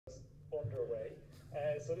underway.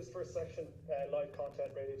 So this first section, live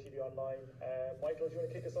content, radio, TV, online. Michael, do you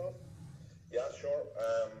want to kick us off? Yeah, sure.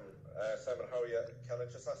 Simon, how are you? Can I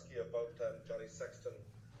just ask you about Johnny Sexton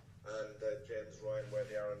and James Ryan, where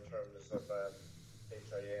they are in terms of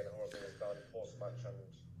HIA and how everything has gone post-match, and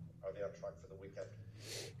are they on track for the weekend?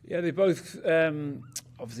 Yeah, they both,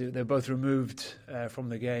 obviously they're both removed from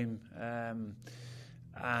the game,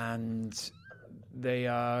 and they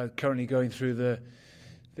are currently going through the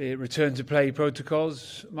return to play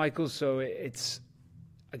protocols, Michael. So I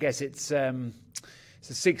guess it's a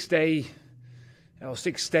 6-day or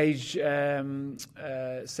 6-stage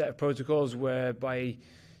set of protocols, whereby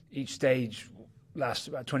each stage lasts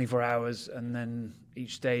about 24 hours, and then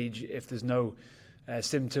each stage, if there's no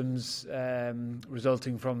symptoms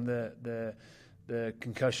resulting from the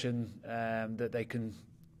concussion, that they can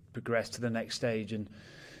progress to the next stage. And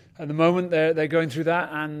at the moment they're going through that,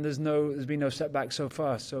 and there's been no setback so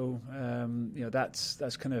far. So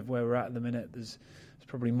that's kind of where we're at the minute. There's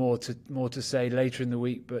probably more to say later in the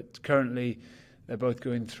week, but currently they're both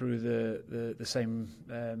going through the same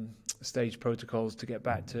stage protocols to get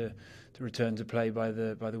back to return to play by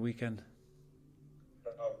the weekend.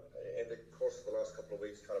 In the course of the last couple of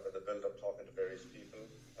weeks, kind of in the build-up, talking to various people,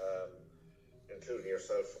 including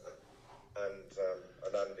yourself and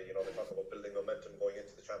Andy, they talk about building momentum going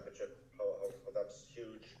into the championship, how that's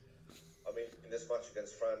huge. I mean, in this match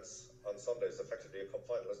against France on Sunday, it's effectively a cup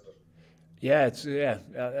final, isn't it?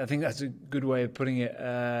 I think that's a good way of putting it.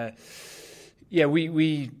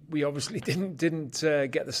 We obviously didn't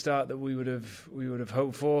get the start that we would have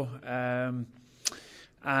hoped for,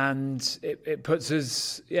 and it puts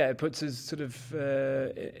us sort of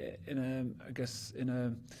in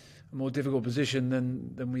a more difficult position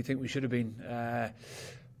than we think we should have been.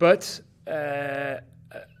 But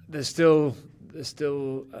there's still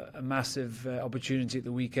a massive opportunity at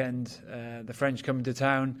the weekend. The French coming to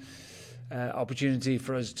town, opportunity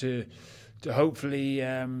for us to hopefully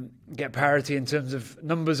get parity in terms of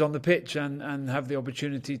numbers on the pitch, and have the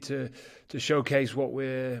opportunity to showcase what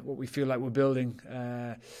we feel like we're building.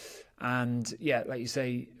 And like you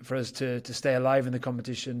say, for us to stay alive in the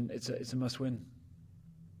competition, it's a must win.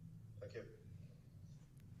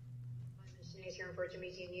 Here in Virgin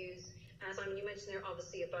Media News. Simon, you mentioned there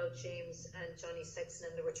obviously about James and Johnny Sexton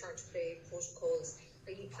and the return to play protocols.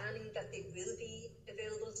 Are you planning that they will be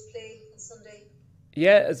available to play on Sunday?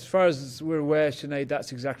 Yeah, as far as we're aware, Sinead,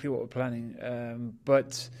 that's exactly what we're planning.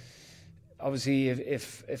 But obviously,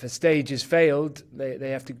 if a stage has failed,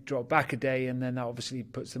 they have to drop back a day, and then that obviously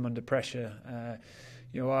puts them under pressure.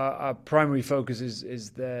 Our primary focus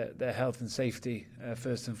is their health and safety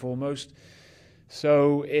first and foremost.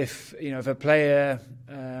 So if a player,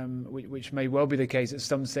 which may well be the case at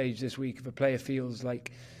some stage this week, if a player feels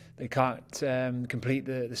like they can't complete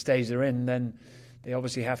the stage they're in, then they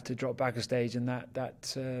obviously have to drop back a stage, and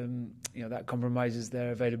that compromises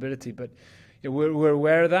their availability. But we're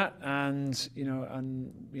aware of that, and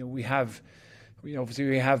we have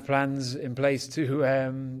plans in place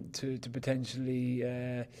to potentially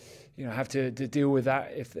have to deal with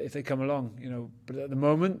that if they come along. But at the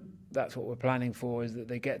moment, that's what we're planning for, is that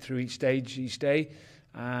they get through each stage each day,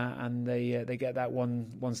 and they get that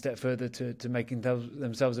one step further to making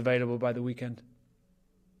themselves available by the weekend.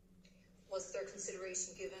 Was there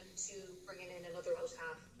consideration given to bringing in another out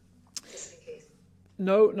half, just in case?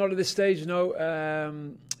 No, not at this stage. No,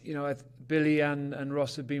 Billy and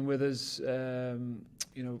Ross have been with us, for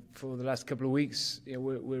the last couple of weeks.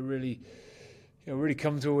 We're really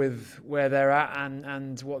comfortable with where they're at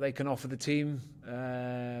and what they can offer the team.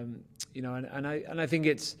 And I think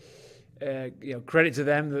it's credit to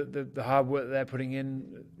them, the hard work they're putting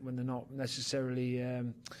in when they're not necessarily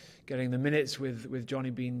getting the minutes with Johnny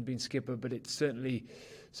being skipper. But it certainly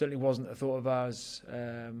wasn't a thought of ours,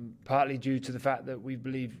 partly due to the fact that we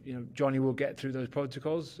believe Johnny will get through those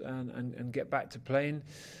protocols and get back to playing.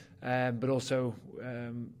 But also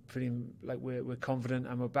feeling like we're confident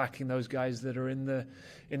and we're backing those guys that are in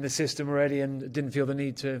the system already, and didn't feel the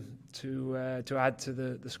need to add to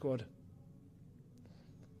the squad.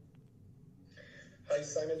 Hi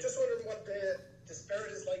Simon, just wondering what the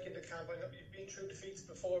spirit is like in the camp. I know you've been through defeats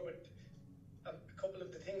before, but a couple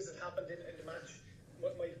of the things that happened in the match were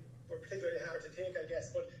particularly hard to take, I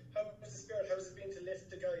guess. But how was the spirit? How has it been to lift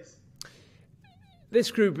the guys?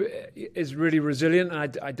 This group is really resilient,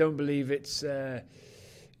 and I don't believe it's that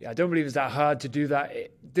hard to do that.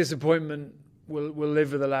 Disappointment will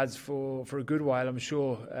live with the lads for a good while, I'm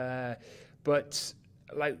sure. But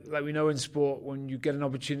like we know in sport, when you get an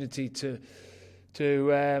opportunity to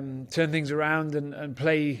turn things around and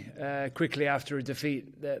play quickly after a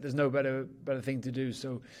defeat, there's no better thing to do.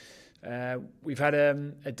 So We've had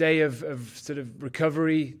a day of sort of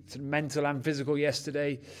recovery, sort of mental and physical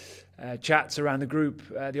yesterday, chats around the group,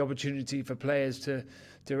 the opportunity for players to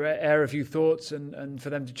air a few thoughts and for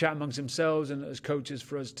them to chat amongst themselves, and as coaches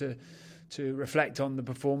for us to reflect on the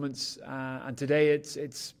performance. And today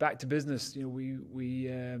it's back to business. We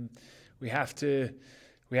have to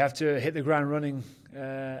hit the ground running,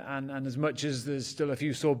 and as much as there's still a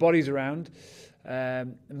few sore bodies around,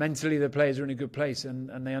 mentally the players are in a good place,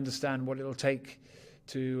 and they understand what it'll take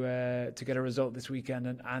to get a result this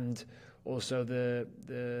weekend, and also the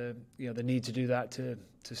need to do that to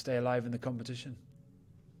stay alive in the competition.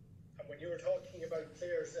 And when you were talking about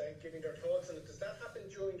players giving their thoughts on it, does that happen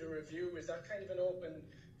during the review? Is that kind of an open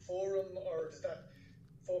forum, or does that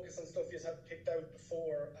focus on stuff you have picked out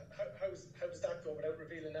before? How does that go without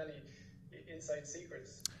revealing any inside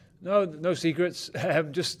secrets? No secrets. I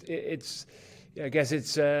guess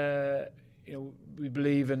it's we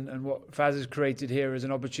believe, and what Faz has created here is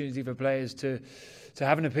an opportunity for players to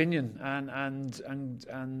have an opinion,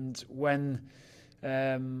 and when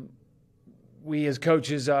we as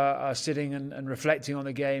coaches are sitting and reflecting on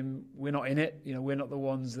the game, we're not in it. We're not the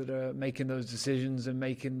ones that are making those decisions and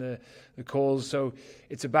making the calls. So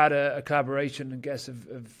it's about a collaboration, I guess,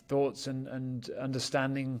 of thoughts and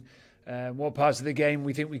understanding what parts of the game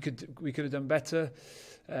we think we could have done better,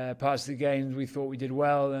 parts of the game we thought we did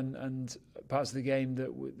well, and parts of the game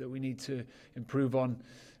that we need to improve on.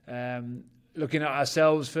 Looking at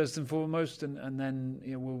ourselves first and foremost, and then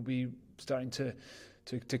we'll be starting to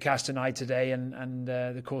cast an eye today and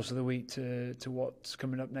the course of the week to what's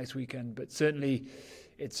coming up next weekend. But certainly,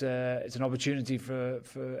 it's an opportunity for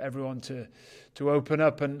everyone to open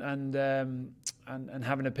up and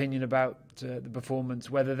have an opinion about the performance,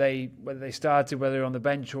 whether they started, whether they're on the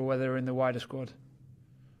bench, or whether they're in the wider squad.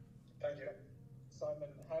 Thank you, Simon.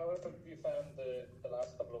 How have you found the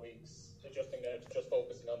last couple of weeks adjusting now to just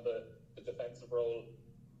focusing on the defensive role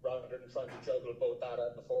rather than trying to juggle both that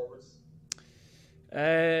and the forwards?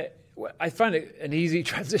 I find it an easy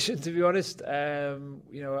transition, to be honest.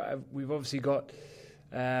 We've obviously got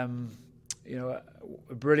a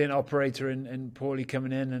brilliant operator in Paulie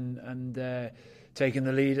coming in and taking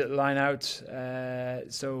the lead at the line out.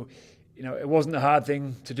 So it wasn't a hard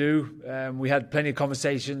thing to do. We had plenty of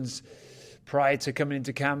conversations prior to coming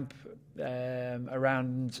into camp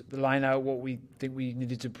around the line out, what we think we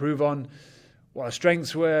needed to improve on, what our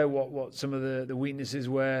strengths were, what some of the weaknesses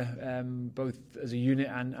were, both as a unit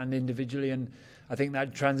and individually. And I think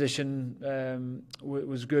that transition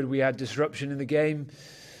was good. We had disruption in the game,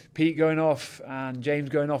 Pete going off and James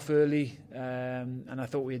going off early, and I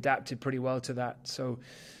thought we adapted pretty well to that. So,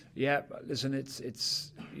 yeah, listen,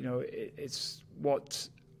 it's what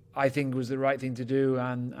I think was the right thing to do,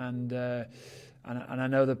 and I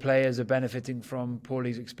know the players are benefiting from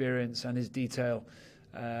Paulie's experience and his detail.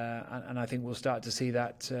 And I think we'll start to see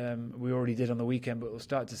that. We already did on the weekend, but we'll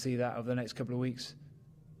start to see that over the next couple of weeks.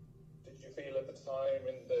 Did you feel at the time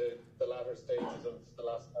in the latter stages of the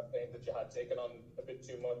last campaign that you had taken on a bit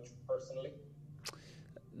too much personally?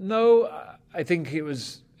 No, I think it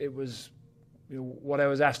was what I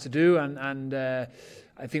was asked to do, and I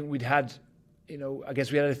think we'd had, I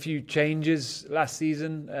guess we had a few changes last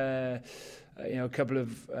season. A couple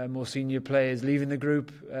of more senior players leaving the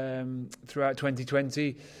group throughout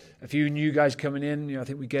 2020. A few new guys coming in. I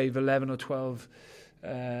think we gave 11 or 12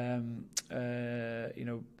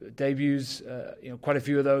 debuts. Quite a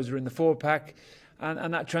few of those were in the forward pack,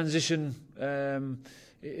 and that transition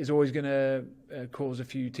is always going to cause a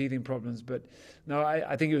few teething problems. But no,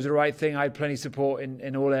 I think it was the right thing. I had plenty of support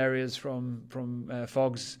in all areas from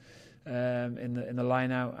Fogs. In the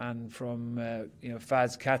line out, and from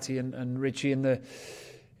Faz, Catty, and Richie in the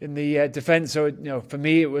defence. So for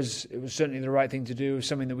me, it was certainly the right thing to do.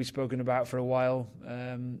 Something that we've spoken about for a while.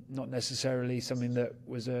 Not necessarily something that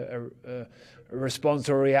was a response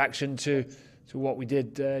or a reaction to what we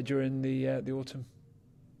did during the autumn.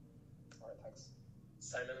 All right, thanks.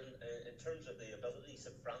 Simon, in terms of the abilities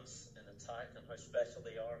of France in attack and how special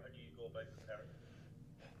they are, how do you go about preparing?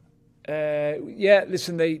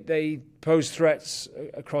 Listen, they pose threats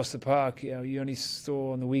across the park. You only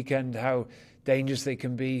saw on the weekend how dangerous they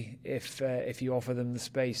can be if you offer them the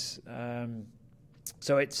space.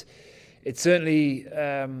 So it's certainly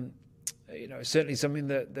certainly something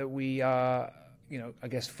that we are I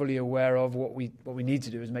guess fully aware of. What we need to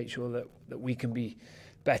do is make sure that we can be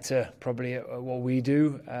better probably at what we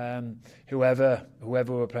do, whoever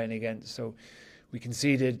we're playing against. So we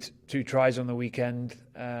conceded 2 tries on the weekend,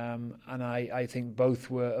 and I think both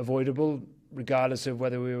were avoidable, regardless of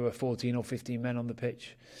whether we were 14 or 15 men on the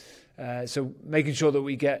pitch. So making sure that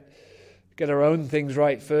we get get our own things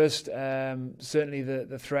right first. Certainly,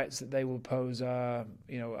 the threats that they will pose are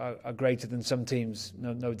greater than some teams,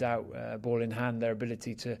 no doubt. Ball in hand, their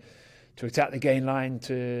ability to attack the gain line,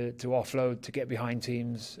 to offload, to get behind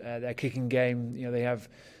teams. Their kicking game, they have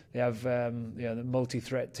the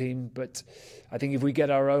multi-threat team. But I think if we get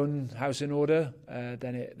our own house in order,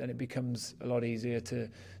 then it becomes a lot easier to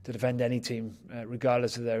defend any team,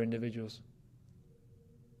 regardless of their individuals.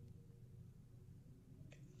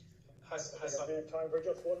 I have time for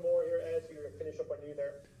just one more here, Ed. You're going to finish up on you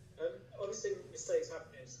there. Obviously, mistakes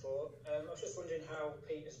happen in sport. I was just wondering how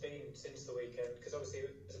Pete has been since the weekend, because obviously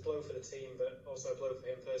it was a blow for the team, but also a blow for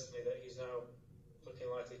him personally that he's now looking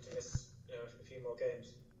likely to miss a few more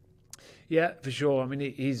games. Yeah, for sure. I mean,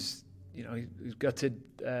 he's gutted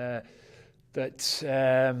that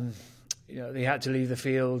they had to leave the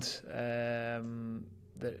field.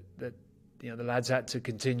 That the lads had to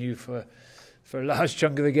continue for a large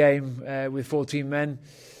chunk of the game with 14 men.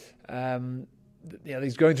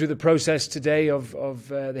 He's going through the process today of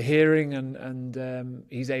the hearing, and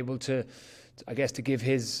he's able to, I guess, to give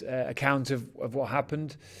his account of what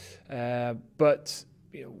happened. But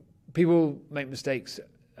people make mistakes.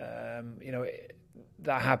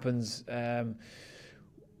 That happens.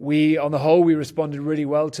 We, on the whole, we responded really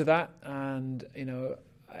well to that, and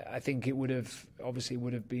I think it would have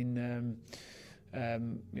been.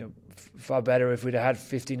 Far better if we'd have had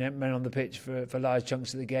 15 men on the pitch for large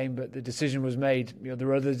chunks of the game, but the decision was made. There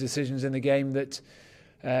were other decisions in the game that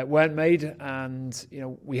weren't made, and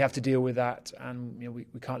we have to deal with that, and we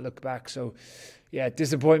can't look back. So yeah,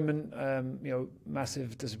 disappointment,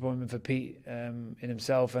 massive disappointment for Pete in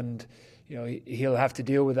himself, and he'll have to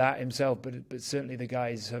deal with that himself, but certainly the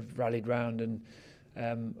guys have rallied round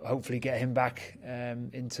and hopefully get him back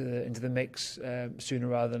into the mix sooner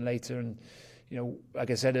rather than later. And like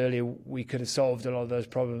I said earlier, we could have solved a lot of those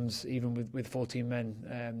problems even with 14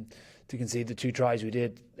 men. To concede the 2 tries we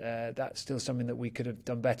did, that's still something that we could have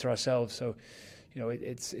done better ourselves. So,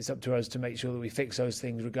 it's up to us to make sure that we fix those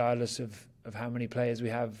things regardless of how many players we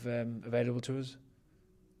have available to us.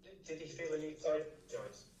 Did he feel a need to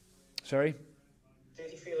apologise? Sorry?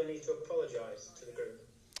 Did he feel a need to apologise to the group?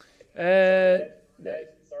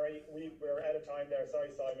 Sorry, we're out of time there. Sorry,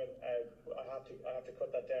 Simon. I have to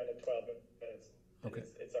cut that down in 12 minutes. Okay.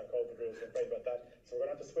 It's our COVID rules. I'm afraid about that. So we're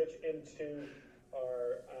going to have to switch into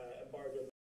our embargo.